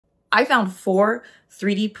I found 4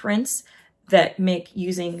 3D prints that make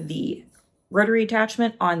using the rotary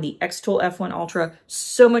attachment on the Xtool F1 Ultra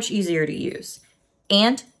so much easier to use.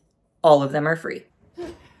 And all of them are free.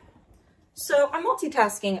 So I'm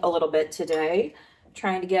multitasking a little bit today,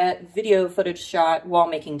 trying to get video footage shot while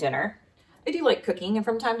making dinner. I do like cooking, and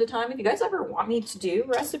from time to time, if you guys ever want me to do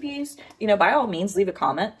recipes, you know, by all means, leave a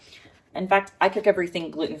comment. In fact, I cook everything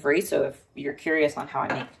gluten-free, so if you're curious on how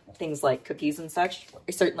I make things like cookies and such,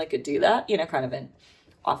 I certainly could do that, you know, kind of an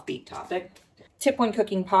offbeat topic. Tip when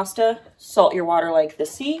cooking pasta, salt your water like the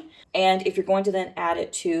sea. And if you're going to then add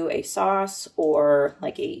it to a sauce or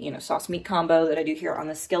like a, you know, sauce meat combo that I do here on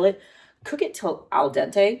the skillet, cook it till al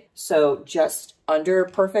dente. So just under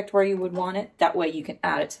perfect where you would want it. That way you can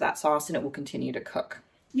add it to that sauce and it will continue to cook.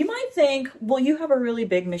 You might think, well, you have a really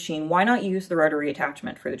big machine. Why not use the rotary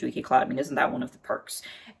attachment for the Gweike cloud? I mean, isn't that one of the perks?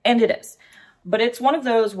 And it is. But it's one of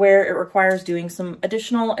those where it requires doing some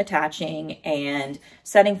additional attaching and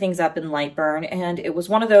setting things up in Lightburn. And it was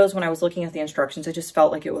one of those, when I was looking at the instructions, I just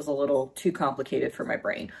felt like it was a little too complicated for my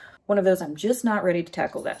brain. One of those, I'm just not ready to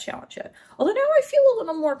tackle that challenge yet. Although now I feel a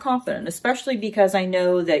little more confident, especially because I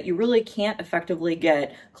know that you really can't effectively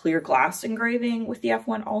get clear glass engraving with the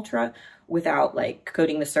F1 Ultra without like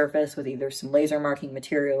coating the surface with either some laser marking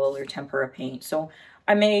material or tempera paint. So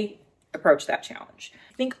I may approach that challenge.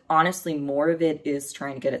 I think honestly more of it is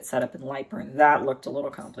trying to get it set up in Lightburn. That looked a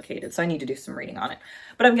little complicated, so I need to do some reading on it.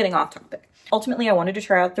 But I'm getting off topic. Ultimately, I wanted to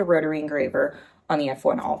try out the rotary engraver on the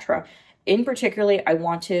F1 Ultra. In particular, I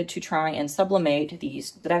wanted to try and sublimate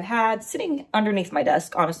these that I've had sitting underneath my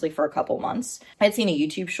desk, honestly, for a couple months. I had seen a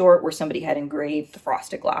YouTube short where somebody had engraved the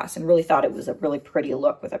frosted glass and really thought it was a really pretty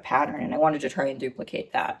look with a pattern, and I wanted to try and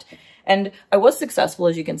duplicate that. And I was successful.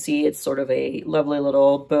 As you can see, it's sort of a lovely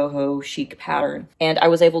little boho chic pattern. And I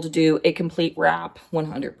was able to do a complete wrap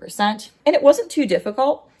 100%. And it wasn't too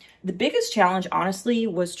difficult. The biggest challenge, honestly,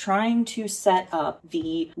 was trying to set up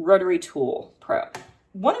the Ra2 Pro.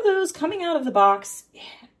 One of those coming out of the box,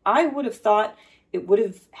 I would have thought it would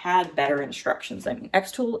have had better instructions. I mean,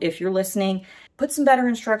 Xtool, if you're listening, put some better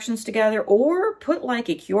instructions together or put like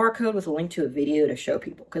a QR code with a link to a video to show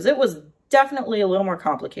people, because it was definitely a little more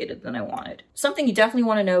complicated than I wanted. Something you definitely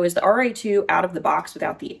want to know is the Ra2 out of the box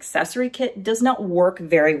without the accessory kit does not work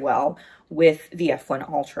very well with the F1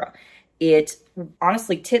 Ultra. It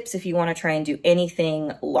honestly tips if you want to try and do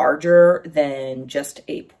anything larger than just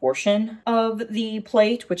a portion of the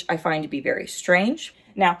plate, which I find to be very strange.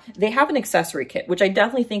 Now, they have an accessory kit, which I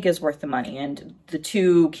definitely think is worth the money, and the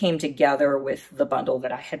two came together with the bundle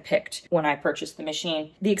that I had picked when I purchased the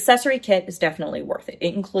machine. The accessory kit is definitely worth it.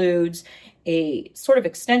 It includes a sort of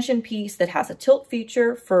extension piece that has a tilt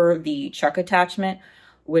feature for the chuck attachment,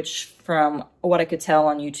 which from what I could tell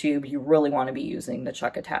on YouTube, you really want to be using the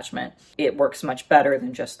chuck attachment. It works much better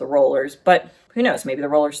than just the rollers, but who knows, maybe the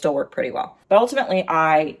rollers still work pretty well. But ultimately,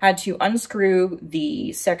 I had to unscrew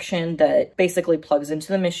the section that basically plugs into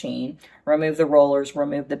the machine, remove the rollers,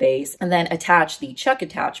 remove the base, and then attach the chuck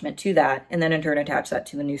attachment to that, and then in turn attach that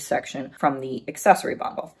to the new section from the accessory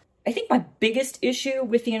bundle. I think my biggest issue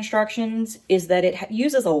with the instructions is that it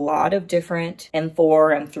uses a lot of different M4,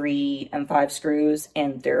 M3, M5 screws,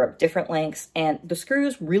 and they're of different lengths, and the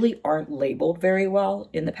screws really aren't labeled very well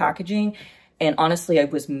in the packaging. And honestly, I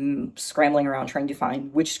was scrambling around trying to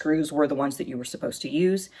find which screws were the ones that you were supposed to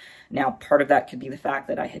use. Now, part of that could be the fact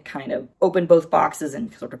that I had kind of opened both boxes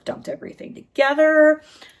and sort of dumped everything together.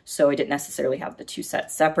 So I didn't necessarily have the two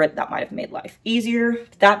sets separate. That might have made life easier.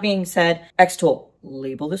 That being said, Xtool,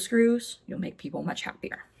 label the screws. You'll make people much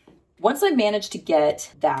happier. Once I managed to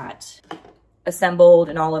get that assembled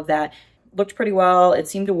and all of that, looked pretty well. It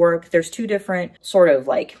seemed to work. There's two different sort of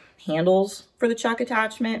like handles for the chuck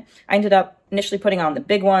attachment. I ended up initially putting on the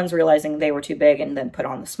big ones, realizing they were too big, and then put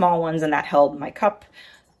on the small ones, and that held my cup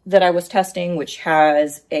that I was testing, which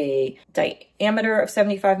has a diameter of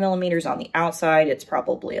 75 millimeters on the outside. It's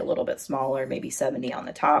probably a little bit smaller, maybe 70 on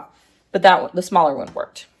the top, but that one, the smaller one,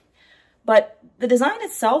 worked. But the design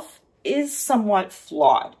itself is somewhat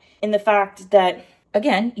flawed in the fact that,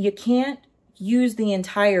 again, you can't use the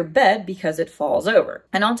entire bed because it falls over.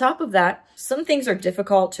 And on top of that, some things are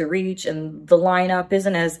difficult to reach and the lineup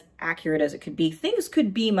isn't as accurate as it could be. Things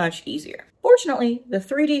could be much easier. Fortunately, the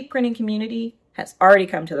 3D printing community has already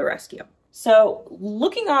come to the rescue. So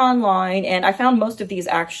looking online, and I found most of these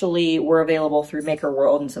actually were available through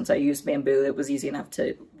MakerWorld, and since I used Bambu, it was easy enough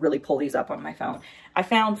to really pull these up on my phone. I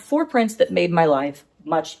found 4 prints that made my life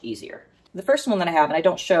much easier. The first one that I have, and I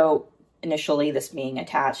don't show initially this being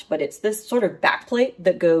attached, but it's this sort of backplate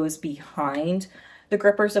that goes behind the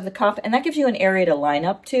grippers of the cup, and that gives you an area to line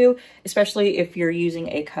up to, especially if you're using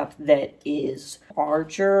a cup that is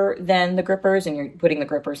larger than the grippers and you're putting the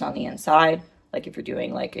grippers on the inside, like if you're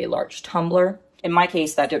doing like a large tumbler. In my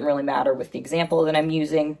case, that didn't really matter with the example that I'm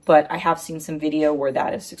using, but I have seen some video where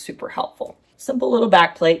that is super helpful. Simple little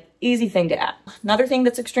backplate, easy thing to add. Another thing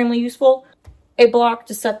that's extremely useful, a block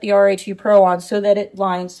to set the Ra2 Pro on so that it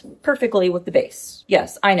lines perfectly with the base.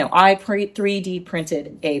 Yes, I know, I 3D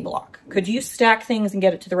printed a block. Could you stack things and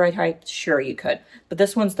get it to the right height? Sure you could, but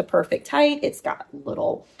this one's the perfect height. It's got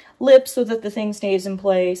little lips so that the thing stays in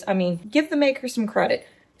place. I mean, give the maker some credit.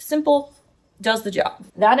 Simple, does the job.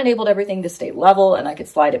 That enabled everything to stay level, and I could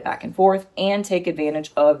slide it back and forth and take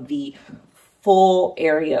advantage of the full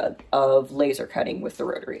area of laser cutting with the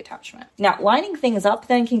rotary attachment. Now, lining things up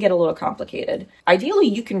then can get a little complicated. Ideally,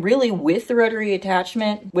 you can really, with the rotary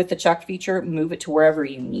attachment, with the chuck feature, move it to wherever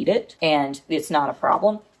you need it, and it's not a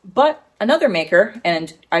problem. But another maker,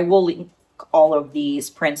 and I will link all of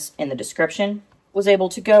these prints in the description, was able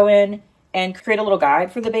to go in and create a little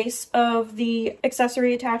guide for the base of the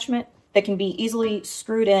accessory attachment that can be easily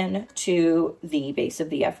screwed in to the base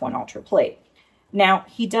of the F1 Ultra plate. Now,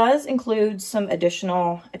 he does include some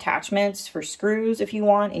additional attachments for screws if you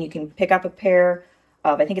want, and you can pick up a pair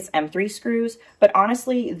of, I think it's M3 screws, but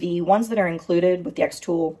honestly, the ones that are included with the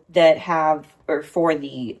Xtool that have, or for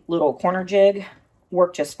the little corner jig,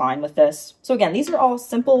 work just fine with this. So again, these are all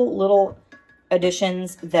simple little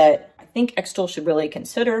additions that I think Xtool should really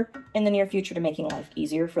consider in the near future to making life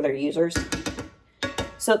easier for their users.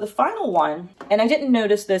 So the final one, and I didn't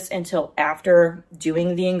notice this until after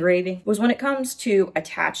doing the engraving, was when it comes to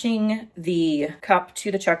attaching the cup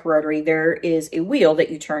to the chuck rotary, there is a wheel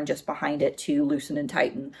that you turn just behind it to loosen and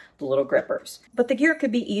tighten the little grippers. But the gear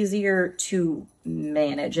could be easier to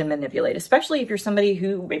manage and manipulate, especially if you're somebody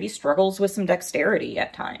who maybe struggles with some dexterity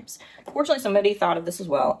at times. Fortunately, somebody thought of this as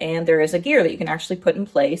well, and there is a gear that you can actually put in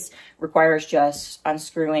place. Requires just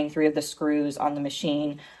unscrewing 3 of the screws on the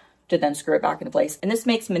machine to then screw it back into place. And this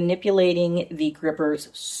makes manipulating the grippers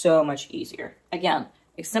so much easier. Again,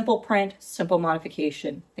 a simple print, simple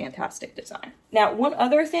modification, fantastic design. Now, one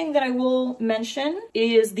other thing that I will mention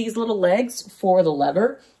is these little legs for the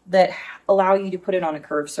lever that allow you to put it on a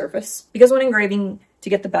curved surface. Because when engraving, to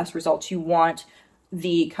get the best results, you want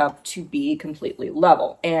the cup to be completely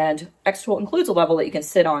level. And Xtool includes a level that you can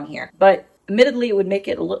sit on here. But admittedly, it would make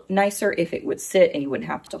it look nicer if it would sit and you wouldn't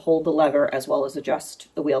have to hold the lever as well as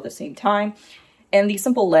adjust the wheel at the same time. And the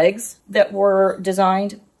simple legs that were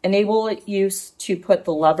designed enable you to put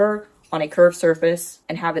the lever on a curved surface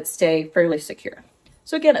and have it stay fairly secure.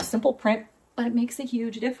 So again, a simple print, but it makes a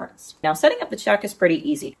huge difference. Now, setting up the chuck is pretty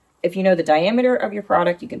easy. If you know the diameter of your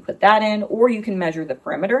product, you can put that in, or you can measure the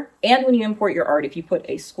perimeter. And when you import your art, if you put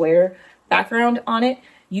a square background on it,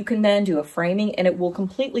 you can then do a framing and it will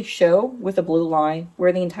completely show with a blue line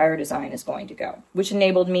where the entire design is going to go, which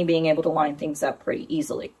enabled me being able to line things up pretty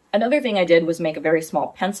easily. Another thing I did was make a very small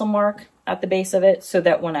pencil mark at the base of it so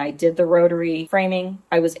that when I did the rotary framing,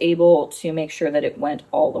 I was able to make sure that it went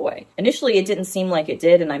all the way. Initially, it didn't seem like it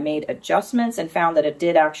did, and I made adjustments and found that it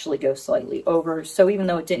did actually go slightly over. So even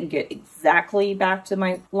though it didn't get exactly back to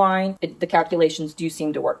my line, the calculations do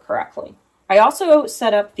seem to work correctly. I also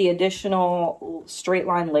set up the additional straight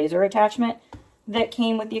line laser attachment that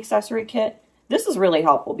came with the accessory kit. This is really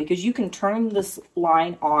helpful because you can turn this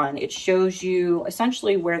line on. It shows you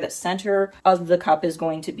essentially where the center of the cup is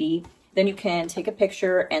going to be. Then you can take a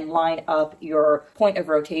picture and line up your point of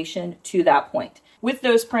rotation to that point. With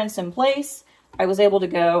those prints in place, I was able to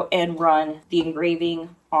go and run the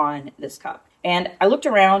engraving on this cup. And I looked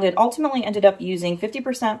around and ultimately ended up using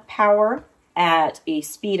 50% power at a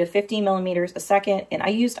speed of 50 millimeters a second, and I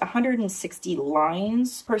used 160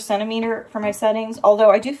 lines per centimeter for my settings, although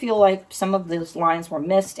I do feel like some of those lines were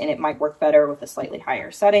missed and it might work better with a slightly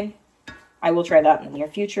higher setting. I will try that in the near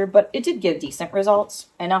future, but it did give decent results,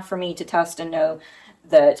 enough for me to test and know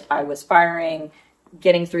that I was firing,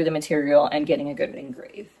 getting through the material, and getting a good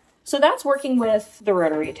engrave. So that's working with the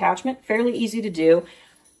rotary attachment, fairly easy to do.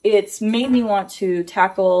 It's made me want to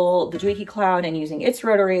tackle the Gweike cloud and using its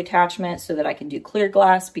rotary attachment so that I can do clear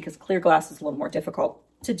glass, because clear glass is a little more difficult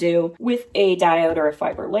to do with a diode or a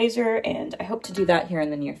fiber laser, and I hope to do that here in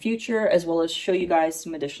the near future, as well as show you guys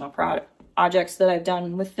some additional projects that I've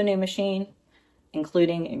done with the new machine,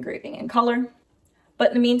 including engraving in color. But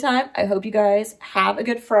in the meantime, I hope you guys have a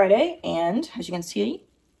good Friday, and as you can see,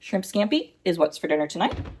 shrimp scampi is what's for dinner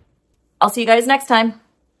tonight. I'll see you guys next time.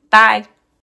 Bye.